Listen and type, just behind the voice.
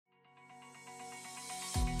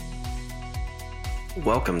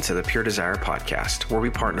Welcome to the Pure Desire podcast, where we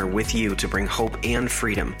partner with you to bring hope and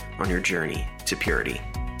freedom on your journey to purity.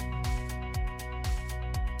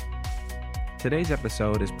 Today's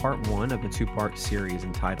episode is part one of a two-part series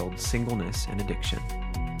entitled Singleness and Addiction.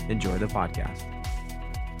 Enjoy the podcast.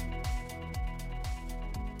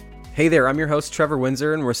 Hey there, I'm your host, Trevor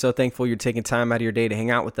Windsor, and we're so thankful you're taking time out of your day to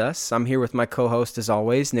hang out with us. I'm here with my co-host, as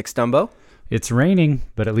always, Nick Stumbo. It's raining,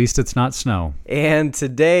 but at least it's not snow. And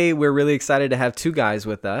today we're really excited to have two guys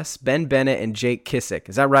with us, Ben Bennett and Jake Kissick.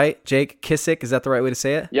 Is that right? Jake Kissick, is that the right way to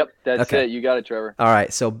say it? Yep, that's it. You got it, Trevor. All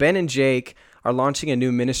right, so Ben and Jake are launching a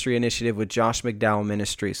new ministry initiative with Josh McDowell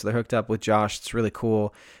Ministry. So they're hooked up with Josh. It's really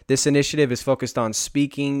cool. This initiative is focused on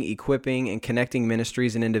speaking, equipping, and connecting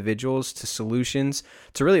ministries and individuals to solutions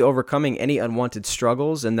to really overcoming any unwanted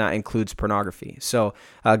struggles, and that includes pornography. So,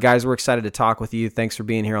 guys, we're excited to talk with you. Thanks for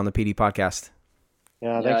being here on the PD podcast.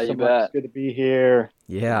 Yeah, thanks so much. It's good to be here.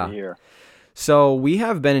 Yeah. Good to be here. So we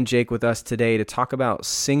have Ben and Jake with us today to talk about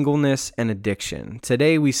singleness and addiction.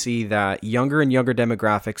 Today we see that younger and younger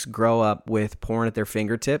demographics grow up with porn at their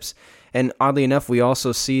fingertips. And oddly enough, we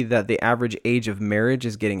also see that the average age of marriage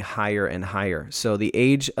is getting higher and higher. So the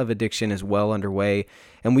age of addiction is well underway.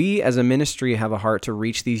 And we as a ministry have a heart to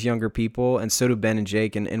reach these younger people, and so do Ben and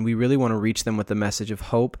Jake. And we really want to reach them with the message of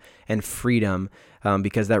hope and freedom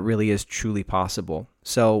because that really is truly possible.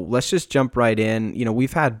 So let's just jump right in. You know,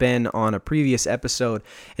 we've had Ben on a previous episode,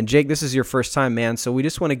 and Jake, this is your first time, man. So we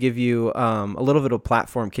just want to give you a little bit of a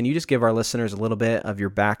platform. Can you just give our listeners a little bit of your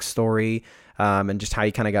backstory and just how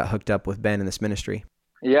you kind of got hooked up with Ben in this ministry?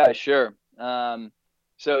 Yeah, sure.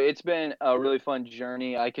 So it's been a really fun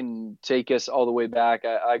journey. I can take us all the way back.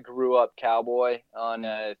 I grew up cowboy on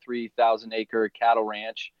a 3,000 acre cattle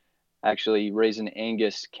ranch, actually raising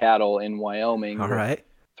Angus cattle in Wyoming. All right.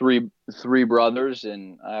 Three brothers,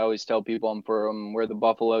 and I always tell people I'm from where the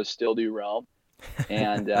buffaloes still do roam.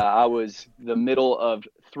 And I was the middle of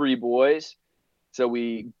three boys. So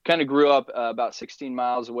we kind of grew up about 16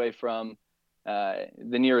 miles away from the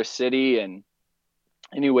nearest city. And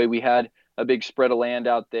anyway, we had a big spread of land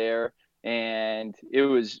out there, and it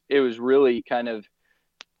was really kind of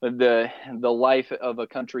the life of a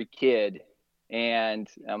country kid. And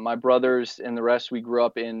my brothers and the rest, we grew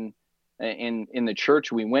up in the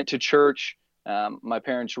church. We went to church. My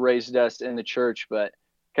parents raised us in the church, but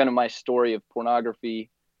kind of my story of pornography,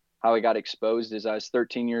 how I got exposed is I was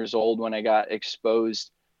 13 years old when I got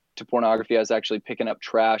exposed to pornography. I was actually picking up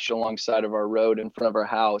trash alongside of our road in front of our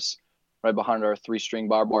house, right behind our 3-string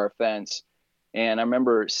barbed wire fence. And I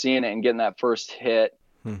remember seeing it and getting that first hit.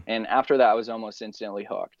 And after that, I was almost instantly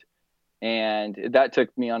hooked. And that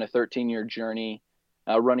took me on a 13-year journey,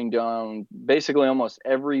 running down basically almost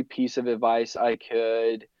every piece of advice I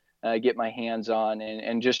could get my hands on,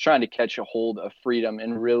 and just trying to catch a hold of freedom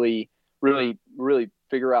and really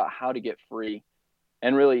figure out how to get free.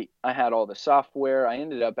 And really, I had all the software. I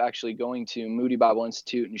ended up actually going to Moody Bible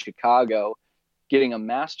Institute in Chicago, getting a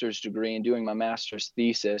master's degree and doing my master's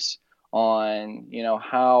thesis on,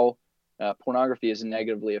 how pornography is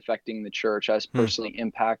negatively affecting the church. I was personally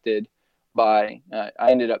impacted by,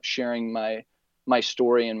 I ended up sharing my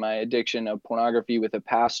story and my addiction of pornography with a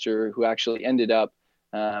pastor who actually ended up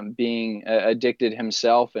being addicted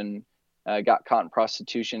himself and got caught in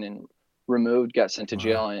prostitution and got sent to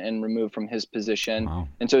jail and removed from his position. Wow.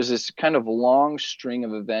 And so it was this kind of long string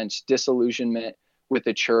of events, disillusionment with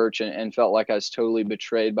the church, and felt like I was totally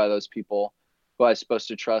betrayed by those people who I was supposed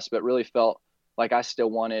to trust, but really felt like I still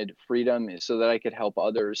wanted freedom so that I could help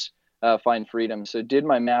others find freedom. So did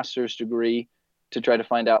my master's degree to try to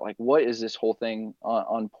find out, like, what is this whole thing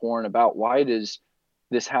on porn about? Why does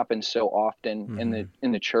this happen so often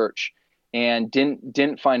in the church? And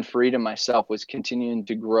didn't find freedom myself, was continuing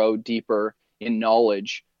to grow deeper in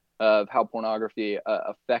knowledge of how pornography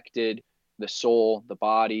affected the soul, the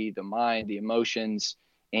body, the mind, the emotions,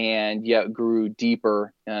 and yet grew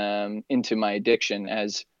deeper into my addiction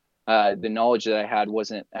as the knowledge that I had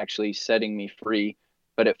wasn't actually setting me free,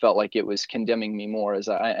 but it felt like it was condemning me more, as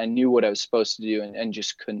I knew what I was supposed to do and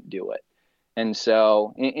just couldn't do it. And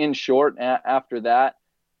so in short, after that,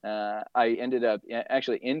 I ended up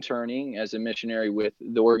actually interning as a missionary with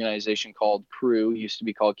the organization called Cru, used to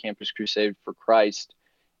be called Campus Crusade for Christ,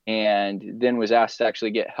 and then was asked to actually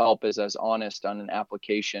get help as I was honest on an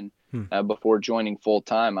application before joining full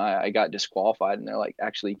time. I got disqualified, and they're like,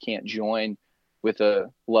 actually, you can't join with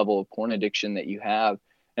a level of porn addiction that you have.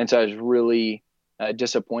 And so I was really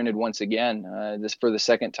disappointed once again, this for the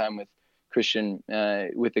second time with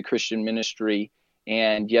the Christian ministry.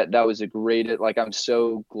 And yet that was I'm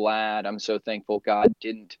so glad, I'm so thankful God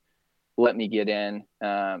didn't let me get in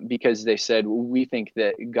because they said, we think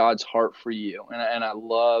that God's heart for you. And I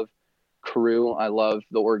love Cru. I love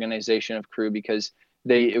the organization of Cru because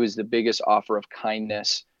it was the biggest offer of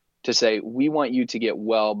kindness to say, we want you to get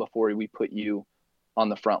well before we put you on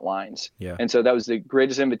the front lines. Yeah. And so that was the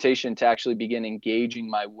greatest invitation to actually begin engaging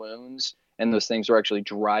my wounds. And those things were actually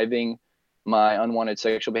driving my unwanted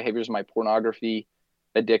sexual behaviors, my pornography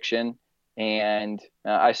addiction. And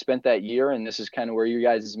I spent that year, and this is kind of where your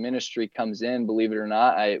guys' ministry comes in, believe it or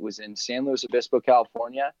not. I was in San Luis Obispo,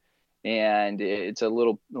 California, and it's a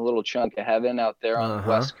little chunk of heaven out there on the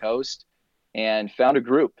West Coast, and found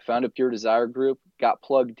a Pure Desire group, got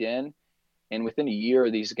plugged in. And within a year,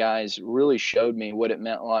 these guys really showed me what it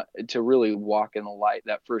meant to really walk in the light.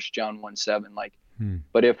 That 1 John 1:7,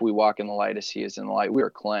 but if we walk in the light as he is in the light, we are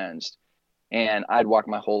cleansed. And I'd walked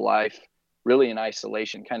my whole life really in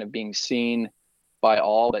isolation, kind of being seen by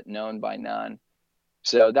all but known by none.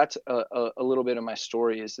 So that's a little bit of my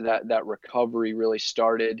story, is that recovery really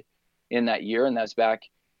started in that year. And that's back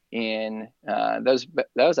in, that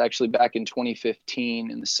was actually back in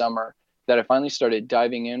 2015 in the summer that I finally started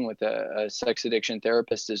diving in with a sex addiction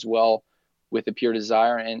therapist as well, with a Pure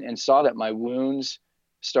Desire, and saw that my wounds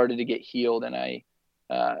started to get healed. And I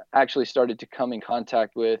actually started to come in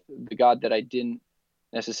contact with the God that I didn't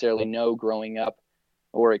necessarily know growing up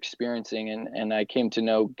or experiencing. And I came to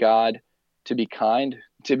know God to be kind,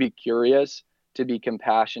 to be curious, to be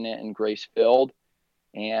compassionate and grace filled.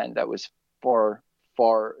 And that was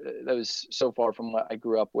that was so far from what I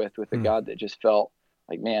grew up with a God that just felt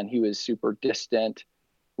like, man, he was super distant,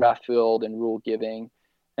 wrath filled, and rule giving.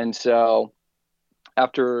 And so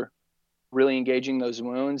after really engaging those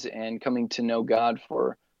wounds and coming to know God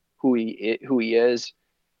for who he is,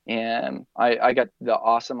 and I got the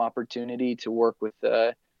awesome opportunity to work with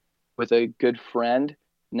a good friend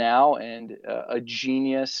now, and a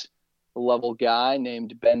genius level guy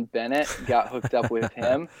named Ben Bennett. Got hooked up with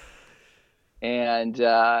him, and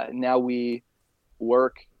now we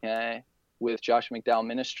work with Josh McDowell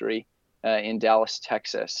Ministry in Dallas,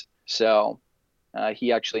 Texas. So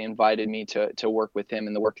he actually invited me to work with him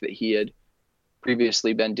in the work that he had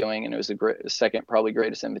previously been doing, and it was the second probably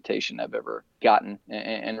greatest invitation I've ever gotten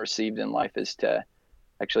and received in life, is to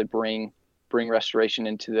actually bring restoration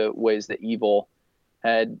into the ways that evil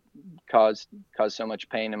had caused so much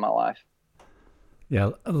pain in my life.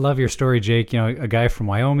 Yeah, I love your story, Jake. A guy from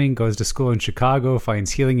Wyoming goes to school in Chicago, finds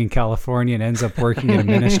healing in California, and ends up working in a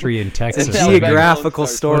ministry in Texas. It's a geographical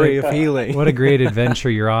story of healing. What a great adventure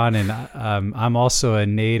you're on. And I'm also a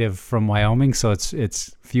native from Wyoming, so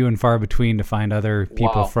it's few and far between to find other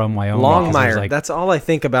people from Wyoming. Longmire. That's all I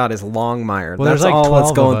think about is Longmire. Well, that's like all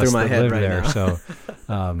that's going through my head right there, now. So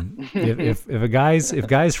if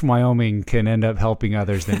guys from Wyoming can end up helping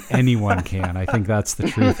others, then anyone can. I think that's the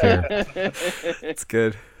truth here. It's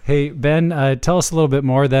good. Hey, Ben, tell us a little bit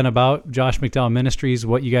more then about Josh McDowell Ministries,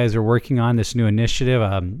 what you guys are working on, this new initiative.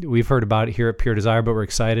 We've heard about it here at Pure Desire, but we're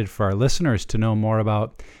excited for our listeners to know more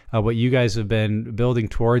about what you guys have been building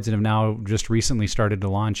towards and have now just recently started to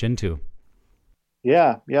launch into.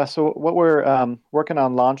 Yeah. So what we're working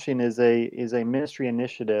on launching is a ministry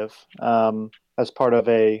initiative as part of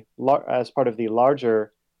the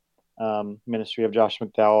larger ministry of Josh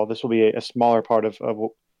McDowell. This will be a smaller part of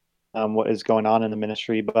what is going on in the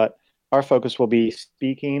ministry, but our focus will be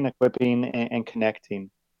speaking, equipping, and connecting.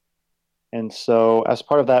 And so as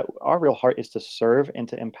part of that, our real heart is to serve and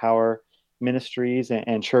to empower ministries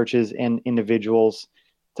and churches and individuals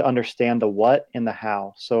to understand the what and the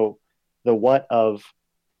how. So the what of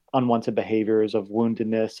unwanted behaviors, of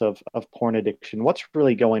woundedness, of porn addiction, what's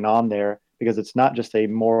really going on there, because it's not just a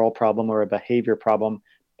moral problem or a behavior problem,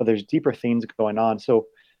 but there's deeper things going on. So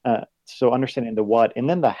understanding the what, and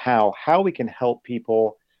then the how we can help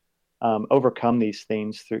people overcome these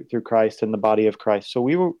things through Christ and the body of Christ. So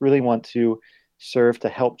we really want to serve to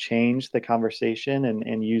help change the conversation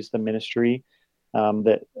and use the ministry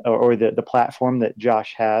the platform that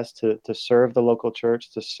Josh has to serve the local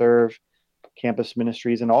church, to serve campus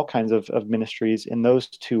ministries and all kinds of ministries in those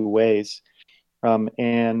two ways.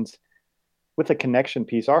 And with the connection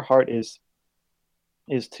piece, our heart is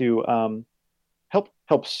to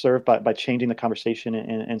help serve by changing the conversation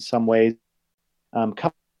in some ways,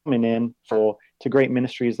 coming in to great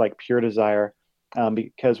ministries like Pure Desire,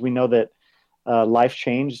 because we know that life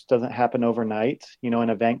change doesn't happen overnight. An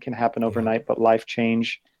event can happen overnight, but life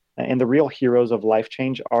change and the real heroes of life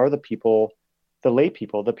change are the people, the lay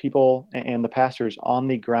people, the people and the pastors on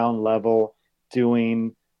the ground level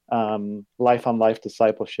doing life on life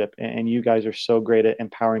discipleship. And you guys are so great at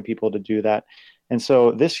empowering people to do that. And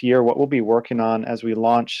so this year, what we'll be working on as we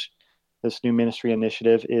launch this new ministry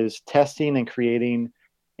initiative is testing and creating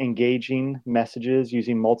engaging messages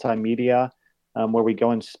using multimedia, where we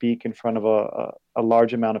go and speak in front of a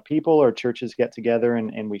large amount of people, or churches get together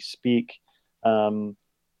and we speak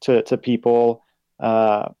to people.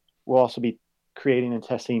 We'll also be creating and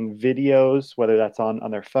testing videos, whether that's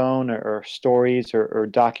on their phone or stories or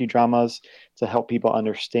docudramas, to help people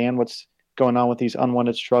understand what's going on with these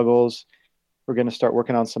unwanted struggles. We're going to start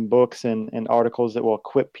working on some books and articles that will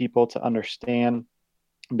equip people to understand,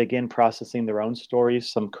 begin processing their own stories,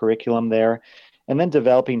 some curriculum there, and then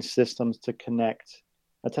developing systems to connect,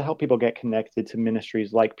 to help people get connected to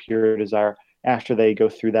ministries like Pure Desire after they go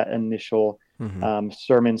through that initial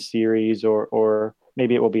sermon series, or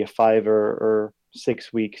maybe it will be a 5 or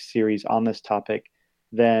 6 week series on this topic.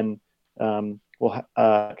 Then we'll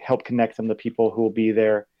help connect them to people who will be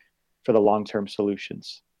there for the long-term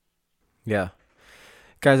solutions. Yeah.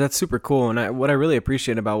 Guys, that's super cool. And what I really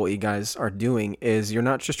appreciate about what you guys are doing is you're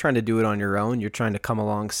not just trying to do it on your own. You're trying to come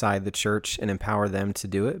alongside the church and empower them to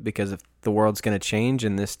do it, because if the world's going to change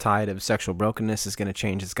and this tide of sexual brokenness is going to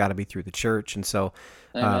change, it's got to be through the church. And so,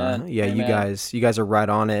 Amen. Amen. You guys are right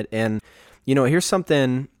on it. And, here's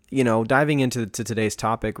something, diving into today's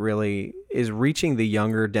topic really is reaching the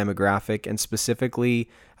younger demographic, and specifically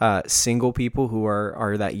single people who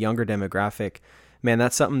are that younger demographic. Man,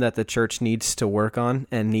 that's something that the church needs to work on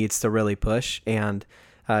and needs to really push. And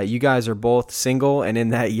you guys are both single and in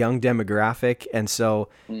that young demographic. And so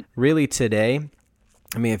really today,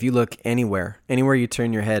 I mean, if you look anywhere you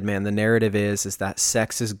turn your head, man, the narrative is that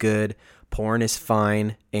sex is good, porn is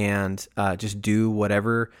fine, and just do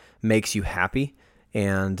whatever makes you happy.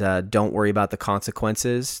 And don't worry about the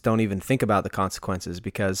consequences. Don't even think about the consequences,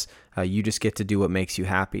 because you just get to do what makes you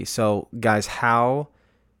happy. So guys, how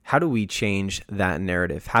do we change that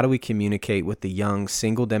narrative? How do we communicate with the young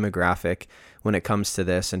single demographic when it comes to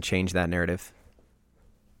this and change that narrative?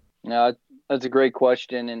 No, that's a great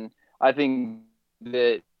question. And I think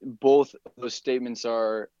that both of those statements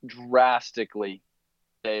are drastically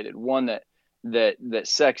stated. One, that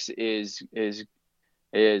sex is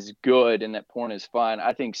good and that porn is fine.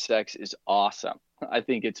 I think sex is awesome. I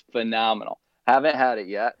think it's phenomenal. Haven't had it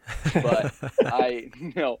yet, but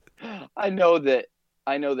I know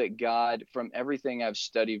that God, from everything I've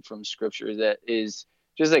studied from Scripture, that is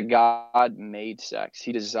just that God made sex.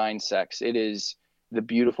 He designed sex. It is the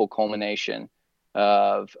beautiful culmination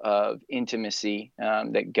of intimacy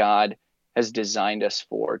that God has designed us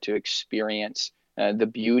for, to experience the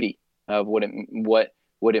beauty of what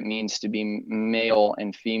it means to be male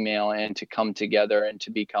and female, and to come together and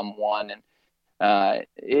to become one. And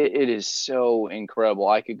it is so incredible.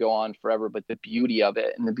 I could go on forever, but the beauty of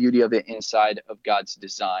it, and the beauty of it inside of God's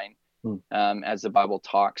design, as the Bible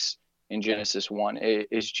talks in Genesis 1,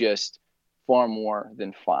 is just far more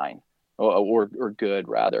than fine, or good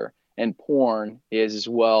rather. And porn is as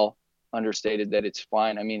well understated that it's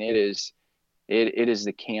fine. I mean, it is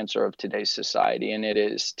the cancer of today's society, and it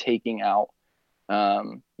is taking out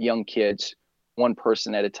young kids one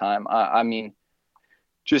person at a time. I mean,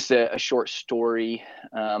 just a short story.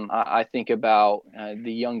 I think about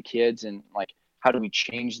the young kids and like, how do we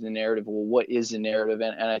change the narrative? Well, what is the narrative?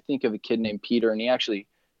 And I think of a kid named Peter, and he actually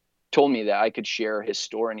told me that I could share his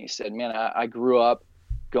story. And he said, man, I grew up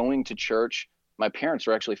going to church. My parents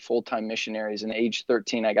were actually full-time missionaries, and at age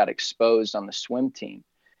 13, I got exposed on the swim team.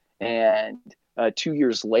 And 2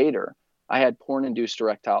 years later, I had porn-induced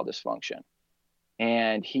erectile dysfunction.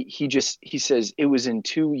 And he says it was in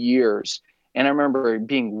 2 years. And I remember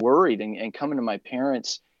being worried and coming to my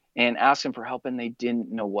parents and asking for help, and they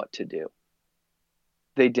didn't know what to do.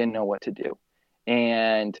 They didn't know what to do.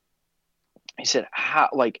 And he said,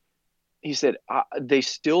 they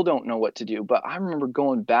still don't know what to do. But I remember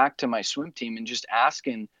going back to my swim team and just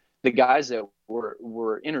asking the guys that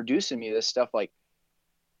were introducing me to this stuff, like,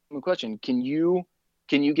 question, can you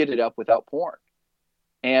get it up without porn?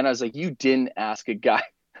 And I was like, you didn't ask a guy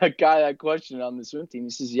that question on the swim team. He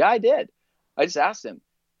says, yeah, I did. I just asked him.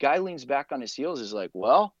 Guy leans back on his heels, is like,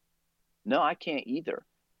 well, no, I can't either.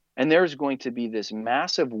 And there's going to be this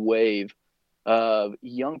massive wave of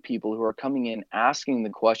young people who are coming in asking the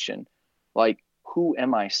question, like, who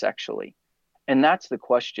am I sexually? And that's the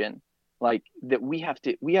question, like, that we have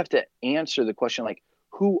to answer the question, like,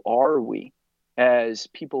 who are we as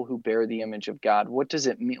people who bear the image of God? What does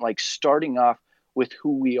it mean? Like, starting off with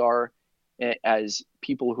who we are as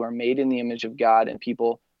people who are made in the image of God, and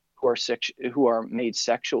people who are made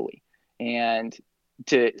sexually, and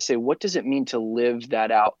to say, what does it mean to live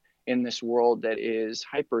that out in this world that is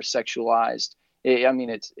hypersexualized? I mean,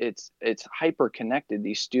 it's hyper connected.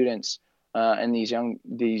 These students and these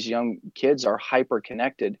young kids are hyper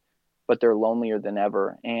connected, but they're lonelier than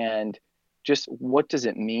ever. And just what does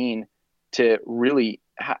it mean to really,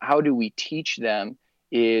 how do we teach them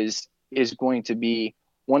is going to be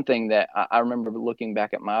one thing that I remember looking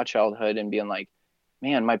back at my childhood and being like,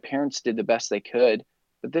 man, my parents did the best they could,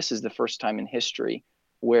 but this is the first time in history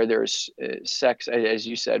where there's sex, as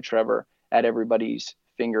you said, Trevor, at everybody's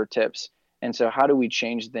fingertips. And so how do we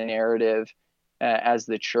change the narrative as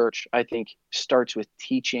the church? I think starts with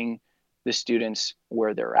teaching the students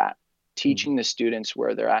where they're at, teaching the students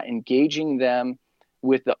where they're at, engaging them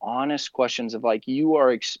with the honest questions of like, you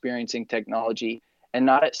are experiencing technology, and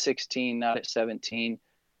not at 16, not at 17,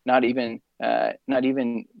 not even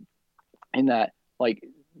in that, like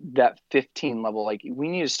that 15 level. Like, we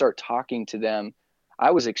need to start talking to them.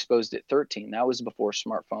 I was exposed at 13. That was before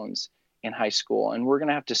smartphones in high school. And we're going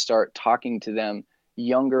to have to start talking to them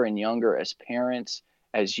younger and younger as parents,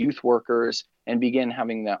 as youth workers, and begin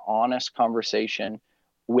having that honest conversation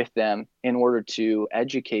with them in order to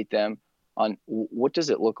educate them on what does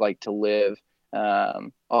it look like to live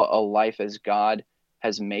a life as God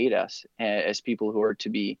has made us, as people who are to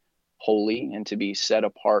be holy and to be set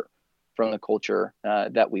apart from the culture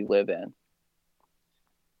that we live in.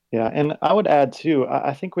 Yeah, and I would add too,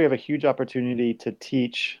 I think we have a huge opportunity to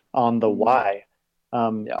teach on the why.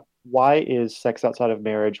 Yeah. Why is sex outside of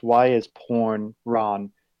marriage? Why is porn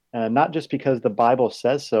wrong? Not just because the Bible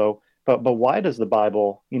says so, but why does the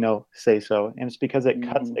Bible, say so? And it's because it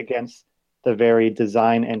cuts against the very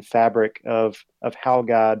design and fabric of how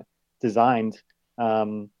God designed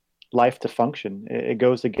life to function. It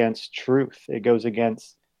goes against truth. It goes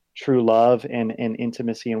against true love and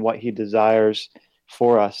intimacy and what He desires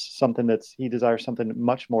for us. He desires something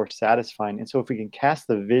much more satisfying. And so if we can cast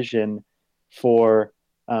the vision for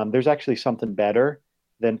there's actually something better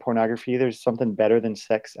than pornography. There's something better than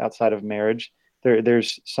sex outside of marriage.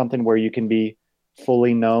 There's something where you can be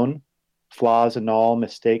fully known, flaws and all,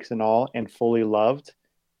 mistakes and all, and fully loved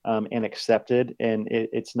and accepted. And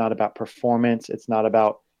it's not about performance. It's not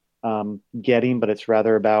about getting, but it's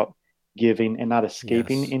rather about giving, and not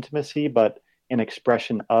escaping intimacy, but an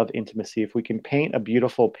expression of intimacy. If we can paint a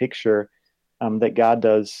beautiful picture that God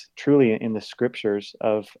does truly in the scriptures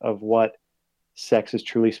of what sex is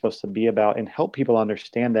truly supposed to be about, and help people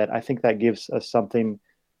understand that, I think that gives us something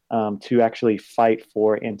to actually fight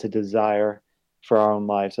for and to desire for our own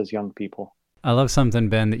lives as young people. I love something,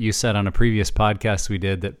 Ben, that you said on a previous podcast we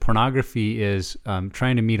did, that pornography is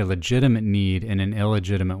trying to meet a legitimate need in an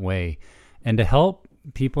illegitimate way. And to help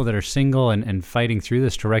people that are single and fighting through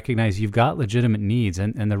this to recognize you've got legitimate needs,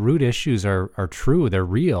 and the root issues are true, they're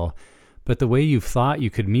real, but the way you've thought you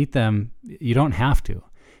could meet them, you don't have to.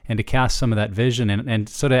 And to cast some of that vision, and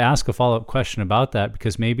so to ask a follow-up question about that,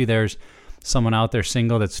 because maybe there's someone out there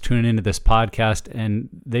single that's tuning into this podcast and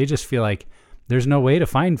they just feel like there's no way to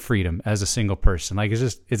find freedom as a single person. Like,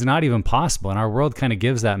 it's not even possible. And our world kind of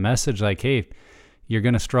gives that message like, hey, you're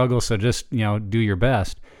going to struggle, so just, do your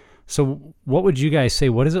best. So what would you guys say?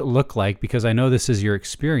 What does it look like? Because I know this is your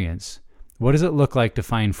experience. What does it look like to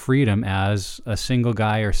find freedom as a single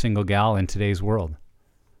guy or single gal in today's world?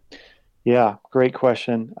 Yeah, great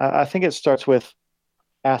question. I think it starts with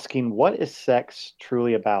asking, what is sex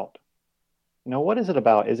truly about? What is it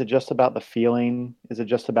about? Is it just about the feeling? Is it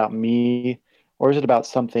just about me? Or is it about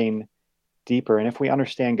something deeper? And if we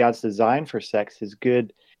understand God's design for sex, His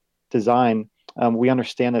good design, we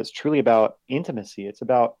understand that it's truly about intimacy. It's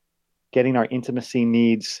about getting our intimacy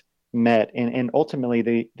needs met. And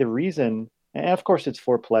ultimately, the reason, and of course, it's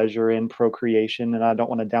for pleasure and procreation, and I don't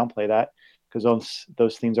want to downplay that, because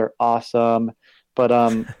those things are awesome. But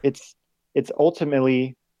it's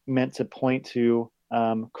ultimately meant to point to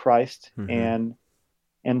Christ and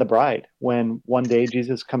the bride. When one day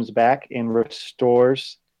Jesus comes back and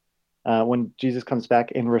restores, the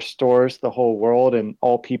whole world and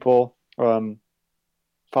all people,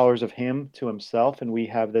 followers of Him, to Himself, and we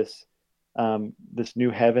have this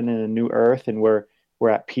new heaven and a new earth, and we're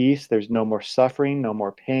at peace. There's no more suffering, no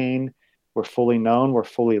more pain. We're fully known. We're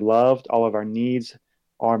fully loved. All of our needs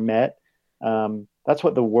are met. That's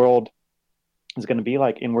what the world is going to be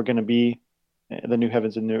like, and we're going to be the new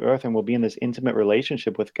heavens and new earth, and we'll be in this intimate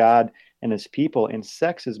relationship with God and His people. And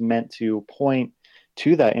sex is meant to point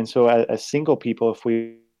to that. And so, as single people, if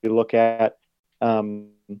we look at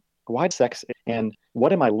why sex and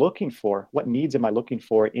what am I looking for? What needs am I looking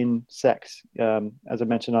for in sex? As I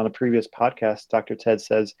mentioned on a previous podcast, Dr. Ted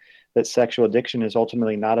says that sexual addiction is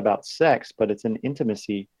ultimately not about sex, but it's an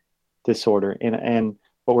intimacy disorder. And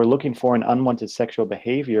what we're looking for in unwanted sexual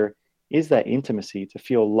behavior is that intimacy, to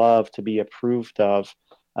feel love, to be approved of,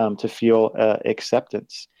 to feel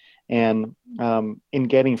acceptance. And in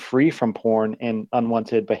getting free from porn and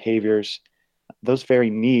unwanted behaviors, those very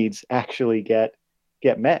needs actually get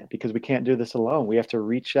met, because we can't do this alone. We have to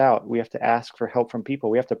reach out. We have to ask for help from people.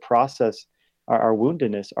 We have to process our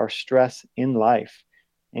woundedness, our stress in life.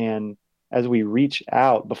 And as we reach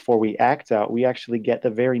out before we act out, we actually get the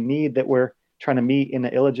very need that we're trying to meet in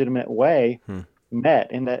an illegitimate way met.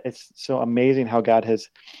 And that it's so amazing how God has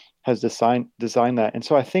designed that. And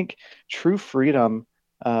so I think true freedom,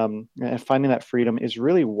 and finding that freedom, is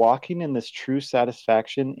really walking in this true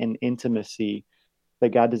satisfaction and intimacy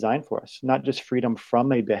that God designed for us. Not just freedom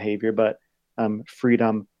from a behavior, but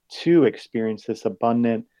freedom to experience this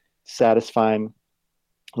abundant, satisfying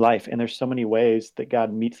life. And there's so many ways that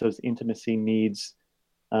God meets those intimacy needs.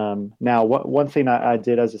 Now, one thing I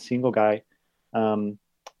did as a single guy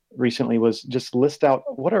recently was just list out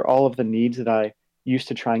what are all of the needs that I used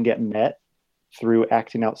to try and get met through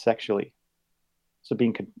acting out sexually. So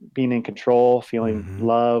being in control, feeling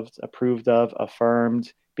loved, approved of,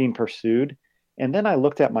 affirmed, being pursued. And then I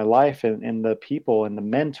looked at my life and the people and the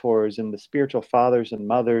mentors and the spiritual fathers and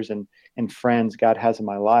mothers and friends God has in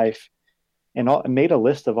my life, and made a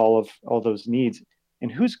list of all those needs.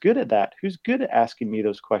 And who's good at that? Who's good at asking me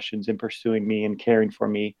those questions and pursuing me and caring for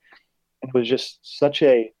me? It was just such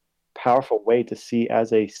a powerful way to see,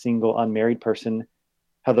 as a single unmarried person,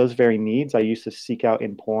 how those very needs I used to seek out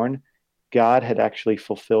in porn, God had actually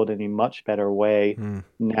fulfilled in a much better way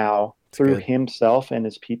now through himself and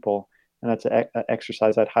his people. And that's an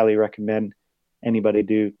exercise I'd highly recommend anybody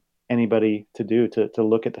to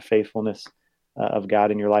look at the faithfulness of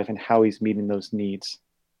God in your life and how he's meeting those needs.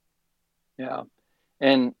 Yeah.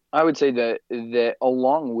 And I would say that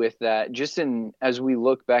along with that, just as we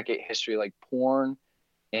look back at history, like porn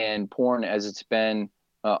as it's been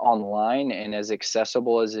online and as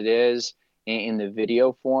accessible as it is in the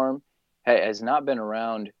video form, has not been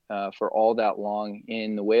around for all that long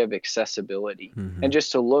in the way of accessibility. And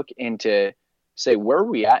just to look into, say, where are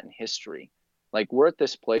we at in history? Like, we're at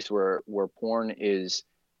this place where porn is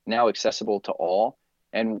now accessible to all,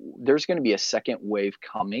 and there's going to be a second wave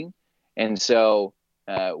coming. And so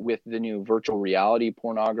with the new virtual reality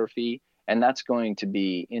pornography, and that's going to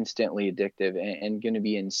be instantly addictive and going to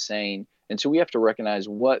be insane. And so we have to recognize,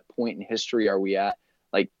 what point in history are we at?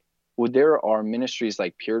 Like, there are ministries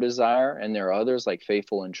like Pure Desire, and there are others like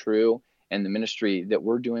Faithful and True, and the ministry that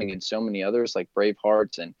we're doing, and so many others like Brave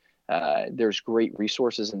Hearts, and there's great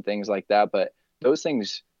resources and things like that. But those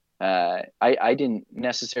things, I didn't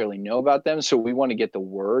necessarily know about them, so we want to get the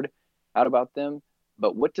word out about them.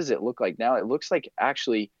 But what does it look like now? It looks like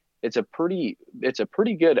actually it's a pretty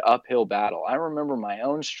good uphill battle. I remember my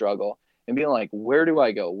own struggle and being like, where do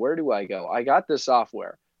I go? Where do I go? I got this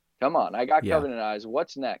software. Come on, I got Covenant Eyes.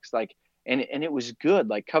 What's next? Like, and it was good.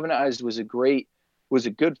 Like, Covenant Eyes was a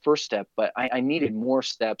good first step, but I needed more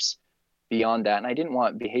steps beyond that. And I didn't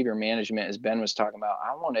want behavior management, as Ben was talking about.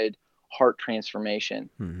 I wanted heart transformation.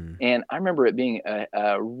 And I remember it being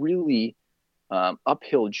a really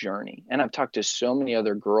uphill journey. And I've talked to so many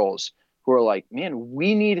other girls who are like, man,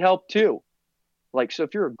 we need help too. Like, so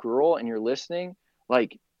if you're a girl and you're listening,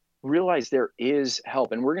 like, realize there is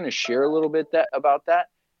help. And we're going to share a little bit about that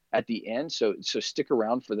at the end. So stick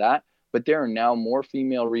around for that. But there are now more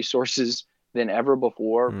female resources than ever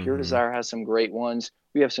before. Pure Desire has some great ones.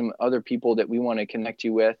 We have some other people that we want to connect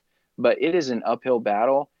you with, but it is an uphill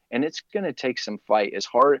battle, and it's going to take some fight.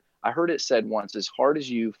 I heard it said once, as hard as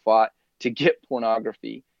you fought to get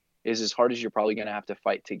pornography is as hard as you're probably going to have to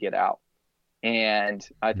fight to get out. And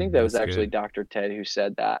I think that was actually good. Dr. Ted who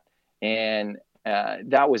said that. And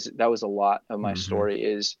that was a lot of my story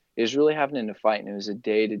is really having to fight. And it was a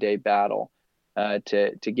day-to-day battle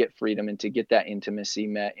to get freedom and to get that intimacy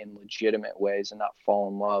met in legitimate ways, and not fall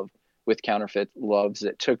in love with counterfeit loves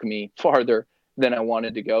that took me farther than I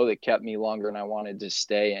wanted to go, that kept me longer than I wanted to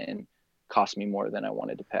stay, and cost me more than I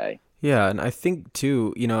wanted to pay. Yeah, and I think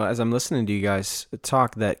too, as I'm listening to you guys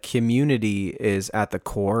talk, that community is at the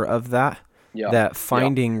core of that. Yeah. That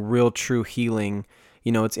finding real true healing.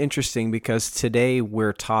 It's interesting because today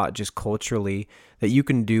we're taught just culturally that you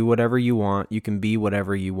can do whatever you want, you can be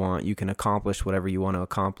whatever you want, you can accomplish whatever you want to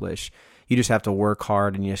accomplish. You just have to work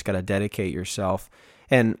hard and you just got to dedicate yourself.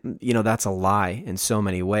 And, that's a lie in so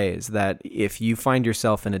many ways, that if you find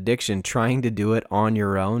yourself in addiction, trying to do it on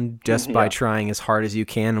your own, just by trying as hard as you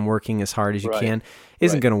can and working as hard as you can,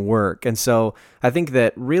 isn't going to work. And so I think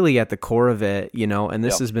that really at the core of it, and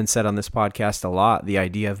this has been said on this podcast a lot, the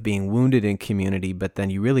idea of being wounded in community, but then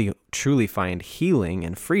you really truly find healing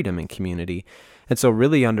and freedom in community. And so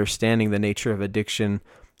really understanding the nature of addiction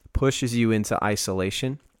pushes you into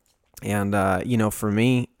isolation. And, for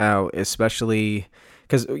me, especially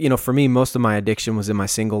because, for me, most of my addiction was in my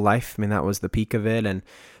single life. I mean, that was the peak of it. And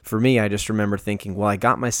for me, I just remember thinking, well, I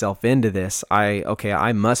got myself into this.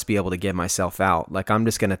 I must be able to get myself out. Like, I'm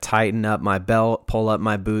just going to tighten up my belt, pull up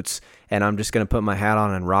my boots, and I'm just going to put my hat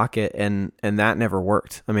on and rock it. And that never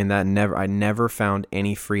worked. I mean, I never found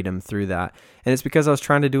any freedom through that. And it's because I was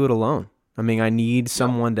trying to do it alone. I mean, I need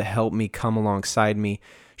someone to help me, come alongside me,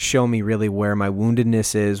 show me really where my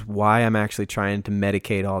woundedness is, why I'm actually trying to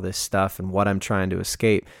medicate all this stuff, and what I'm trying to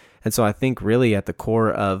escape. And so I think really at the core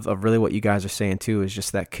of really what you guys are saying too is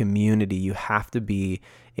just that community. You have to be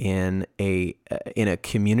in a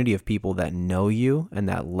community of people that know you and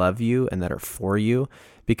that love you and that are for you,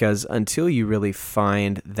 because until you really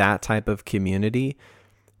find that type of community,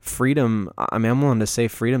 freedom, I mean, I'm willing to say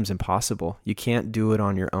freedom's impossible. You can't do it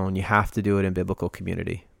on your own. You have to do it in biblical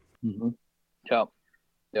community. Mm-hmm. Yeah.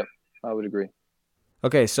 Yep. I would agree.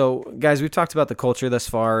 Okay, so guys, we've talked about the culture thus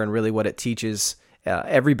far and really what it teaches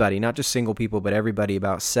everybody, not just single people, but everybody,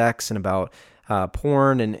 about sex and about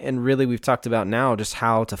porn. And really we've talked about now just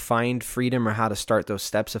how to find freedom or how to start those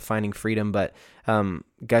steps of finding freedom. But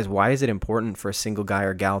guys, why is it important for a single guy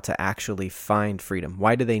or gal to actually find freedom?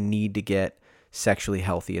 Why do they need to get sexually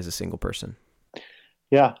healthy as a single person?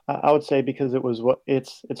 Yeah, I would say because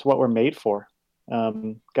it's what we're made for.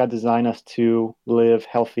 God designed us to live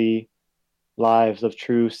healthy lives of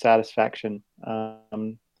true satisfaction.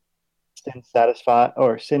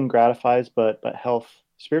 Sin gratifies, but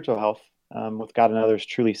spiritual health with God and others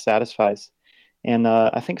truly satisfies. And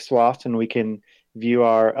I think so often we can view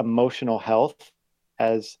our emotional health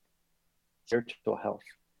as spiritual health,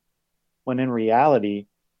 when in reality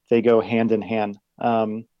they go hand in hand.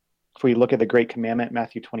 If we look at the Great Commandment,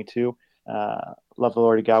 Matthew 22, love the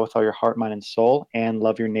Lord your God with all your heart, mind, and soul, and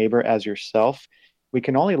love your neighbor as yourself. We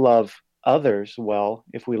can only love others well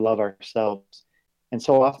if we love ourselves. And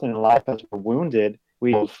so often in life, as we're wounded,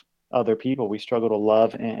 we love other people. We struggle to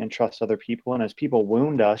love and trust other people. And as people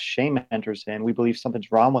wound us, shame enters in. We believe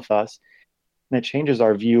something's wrong with us, and it changes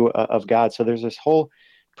our view of God. So there's this whole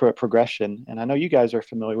progression. And I know you guys are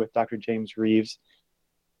familiar with Dr. James Reeves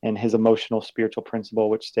and his emotional spiritual principle,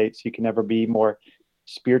 which states you can never be more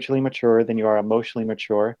spiritually mature than you are emotionally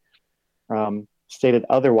mature. Stated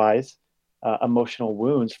otherwise, emotional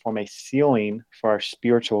wounds form a ceiling for our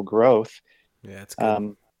spiritual growth. Yeah, that's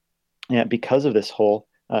good. Yeah, because of this whole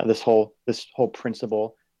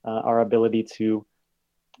principle, our ability to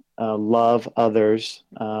love others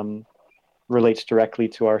relates directly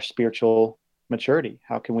to our spiritual maturity.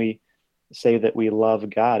 How can we say that we love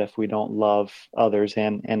God if we don't love others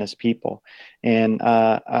and his people? And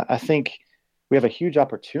I think we have a huge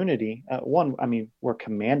opportunity. We're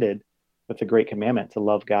commanded with the Great Commandment to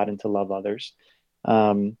love God and to love others.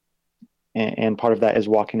 And part of that is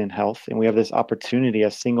walking in health. And we have this opportunity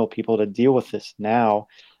as single people to deal with this now.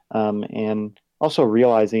 And also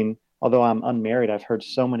realizing, although I'm unmarried, I've heard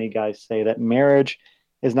so many guys say that marriage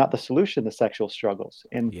is not the solution to sexual struggles.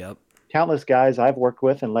 And countless guys I've worked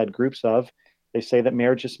with and led groups of, they say that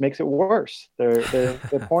marriage just makes it worse. They're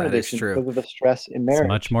porn addictions because of the stress in marriage. It's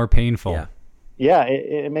much more painful. Yeah,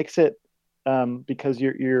 it makes it because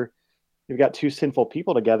you've got two sinful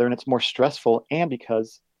people together, and it's more stressful, and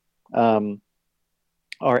because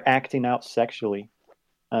our acting out sexually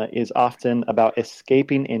is often about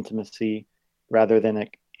escaping intimacy rather than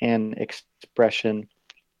an expression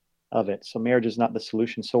of it. So marriage is not the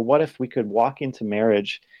solution. So what if we could walk into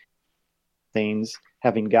marriage things,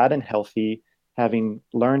 having gotten healthy, having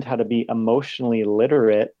learned how to be emotionally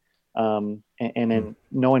literate, and in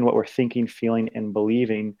knowing what we're thinking, feeling, and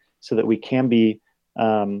believing, so that we can be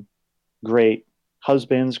great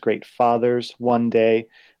husbands, great fathers one day.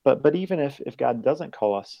 But even if God doesn't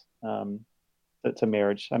call us to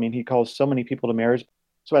marriage, I mean, he calls so many people to marriage.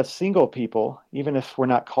 So as single people, even if we're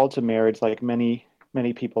not called to marriage like many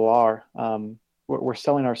people are, we're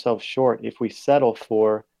selling ourselves short if we settle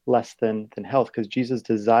for less than health, because Jesus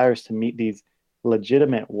desires to meet these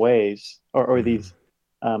legitimate ways or these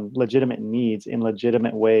legitimate needs in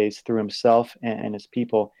legitimate ways through himself and his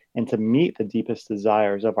people, and to meet the deepest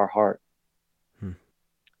desires of our heart.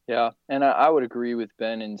 Yeah, and I would agree with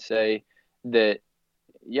Ben and say that,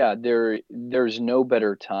 there's no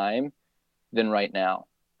better time than right now.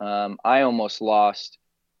 I almost lost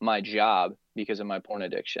my job because of my porn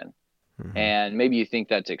addiction. And maybe you think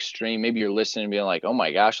that's extreme. Maybe you're listening and being like, oh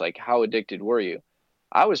my gosh, like how addicted were you?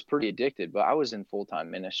 I was pretty addicted, but I was in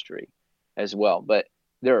full-time ministry as well. But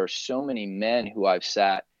there are so many men who I've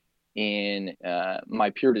sat in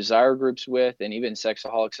my pure desire groups with, and even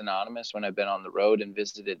Sexaholics Anonymous when I've been on the road and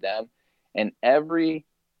visited them. And every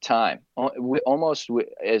time, almost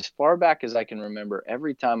as far back as I can remember,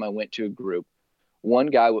 every time I went to a group, one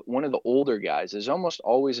of the older guys, there's almost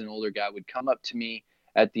always an older guy, would come up to me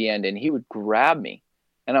at the end and he would grab me.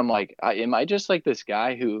 And I'm like, am I just like this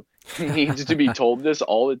guy who needs to be told this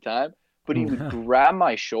all the time? But he would grab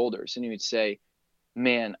my shoulders and he would say,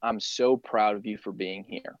 man, I'm so proud of you for being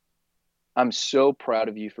here. I'm so proud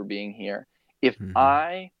of you for being here. If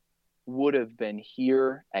I would have been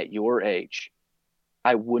here at your age,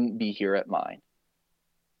 I wouldn't be here at mine.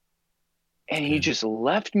 And he just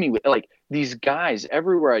left me with like these guys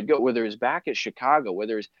everywhere I'd go, whether it was back at Chicago,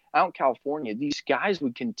 whether it's out in California, these guys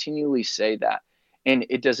would continually say that. And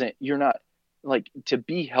you're not like, to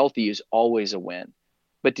be healthy is always a win,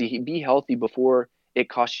 but to be healthy before it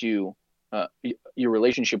costs you your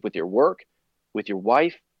relationship with your work, with your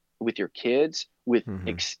wife, with your kids, with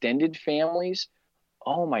extended families.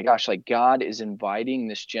 Oh my gosh, like God is inviting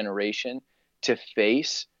this generation to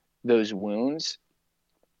face those wounds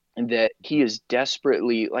that he is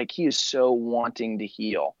desperately, like he is so wanting to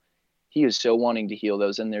heal. He is so wanting to heal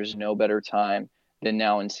those. And there's no better time than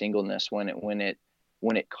now in singleness when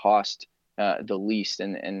it cost the least.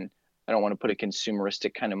 And I don't want to put a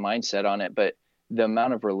consumeristic kind of mindset on it, but the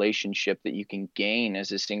amount of relationship that you can gain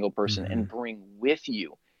as a single person and bring with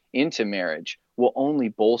you into marriage will only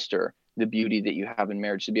bolster the beauty that you have in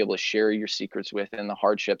marriage, to be able to share your secrets with, and the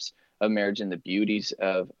hardships of marriage and the beauties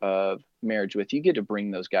of marriage with. You get to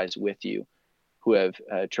bring those guys with you who have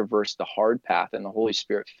traversed the hard path and the Holy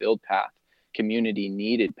Spirit filled path, community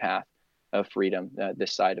needed path of freedom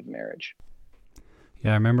this side of marriage.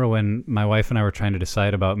 Yeah, I remember when my wife and I were trying to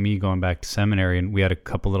decide about me going back to seminary, and we had a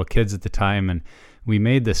couple little kids at the time, and we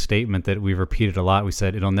made this statement that we've repeated a lot. We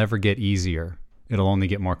said, it'll never get easier. It'll only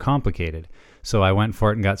get more complicated. So I went for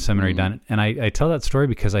it and got seminary done. And I tell that story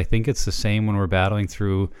because I think it's the same when we're battling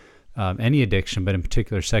through any addiction, but in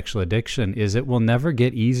particular sexual addiction, is it will never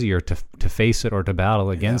get easier to face it or to battle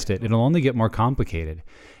against it. It'll only get more complicated.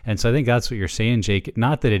 And so I think that's what you're saying, Jake.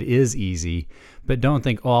 Not that it is easy, but don't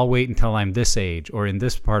think, oh, I'll wait until I'm this age or in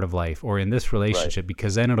this part of life or in this relationship,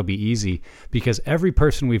 because then it'll be easy. Because every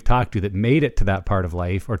person we've talked to that made it to that part of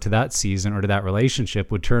life or to that season or to that relationship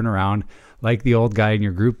would turn around like the old guy in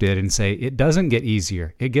your group did and say, it doesn't get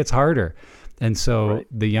easier. It gets harder. And so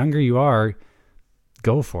the younger you are,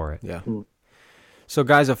 go for it. Yeah. So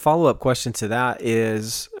guys, a follow-up question to that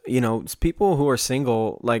is, people who are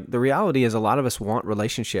single, like the reality is a lot of us want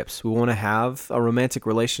relationships. We want to have a romantic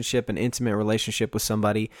relationship, an intimate relationship with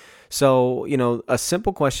somebody. So, a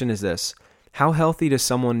simple question is this: how healthy does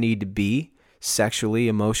someone need to be sexually,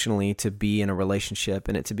 emotionally, to be in a relationship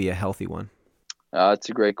and it to be a healthy one? That's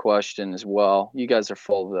a great question as well. You guys are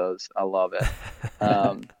full of those. I love it.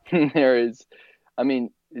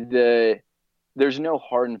 There's no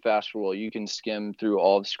hard and fast rule. You can skim through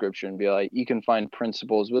all of Scripture and be like, you can find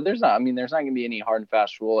principles, but there's not going to be any hard and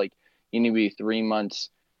fast rule. Like, you need to be 3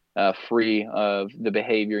 months free of the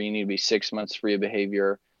behavior. You need to be 6 months free of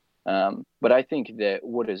behavior. But I think that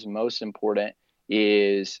what is most important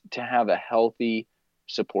is to have a healthy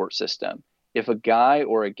support system. If a guy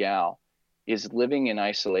or a gal is living in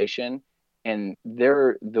isolation and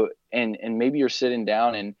and maybe you're sitting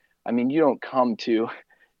down and you don't come to,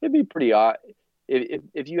 it'd be pretty odd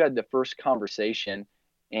if you had the first conversation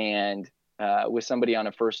and with somebody on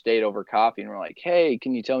a first date over coffee and we're like, hey,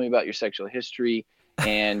 can you tell me about your sexual history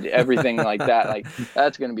and everything like that? Like,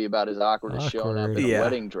 that's going to be about as awkward as showing up in a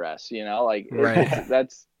wedding dress,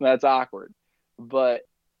 that's awkward. But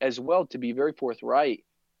as well, to be very forthright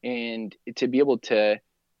and to be able to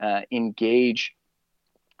engage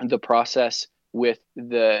the process with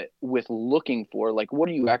looking for, like, what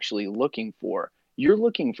are you actually looking for? You're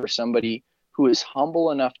looking for somebody who is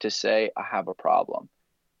humble enough to say, I have a problem,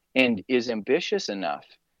 and is ambitious enough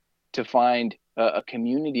to find a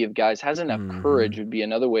community of guys, has enough courage, would be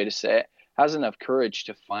another way to say it, has enough courage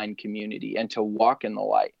to find community and to walk in the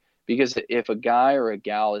light. Because if a guy or a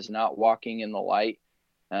gal is not walking in the light,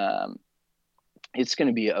 it's going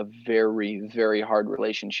to be a very, very hard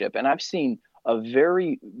relationship. And I've seen a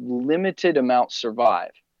very limited amount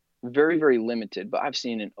survive, very, very limited, but I've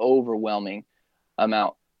seen an overwhelming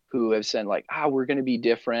amount who have said, like, we're going to be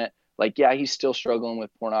different. Like, yeah, he's still struggling with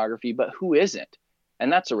pornography, but who isn't?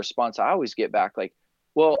 And that's a response I always get back. Like,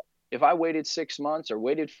 well, if I waited 6 months or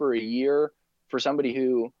waited for a year for somebody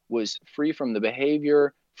who was free from the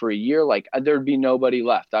behavior for a year, like, there'd be nobody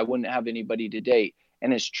left. I wouldn't have anybody to date.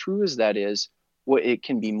 And as true as that is, what it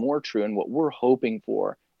can be more true, and what we're hoping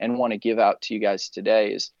for and want to give out to you guys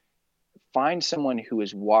today is find someone who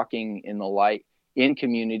is walking in the light in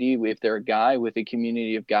community. If they're a guy, with a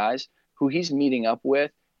community of guys who he's meeting up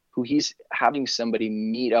with, who he's having somebody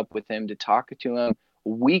meet up with him to talk to him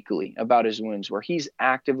weekly about his wounds, where he's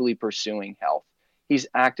actively pursuing health. he's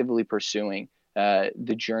actively pursuing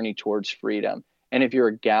the journey towards freedom. And if you're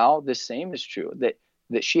a gal, the same is true, that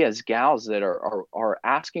she has gals that are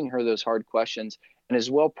asking her those hard questions, and as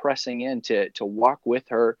well pressing in to walk with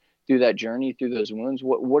her through that journey, through those wounds,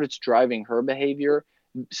 what it's driving her behavior.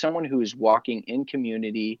 Someone who is walking in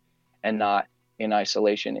community and not in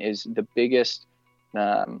isolation is the biggest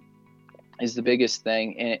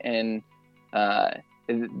thing. And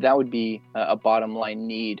that would be a bottom line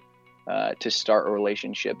need to start a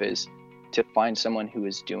relationship, is to find someone who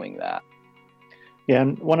is doing that. Yeah,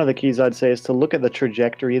 and one of the keys I'd say is to look at the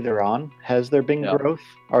trajectory they're on. Has there been growth?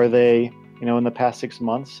 Are they, in the past 6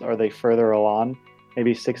 months, are they further along?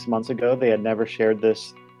 Maybe 6 months ago, they had never shared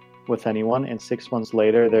this with anyone, and 6 months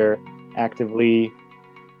later, they're actively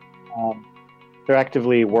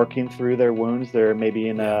working through their wounds. They're maybe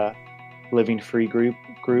in a living free group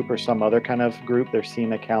or some other kind of group. They're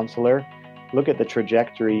seeing a counselor. Look at the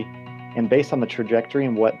trajectory, and based on the trajectory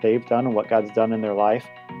and what they've done and what God's done in their life,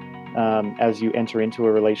 as you enter into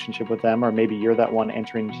a relationship with them, or maybe you're that one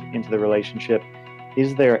entering into the relationship,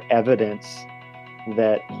 is there evidence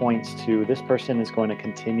that points to this person is going to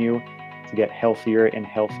continue to get healthier and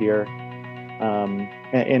healthier?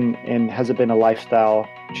 And has it been a lifestyle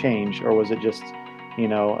change, or was it just,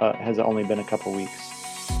 has it only been a couple weeks?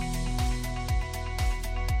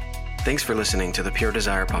 Thanks for listening to the Pure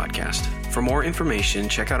Desire podcast. For more information,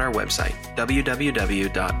 check out our website,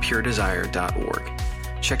 www.puredesire.org.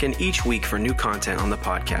 Check in each week for new content on the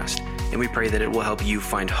podcast, and we pray that it will help you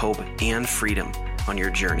find hope and freedom on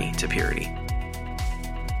your journey to purity.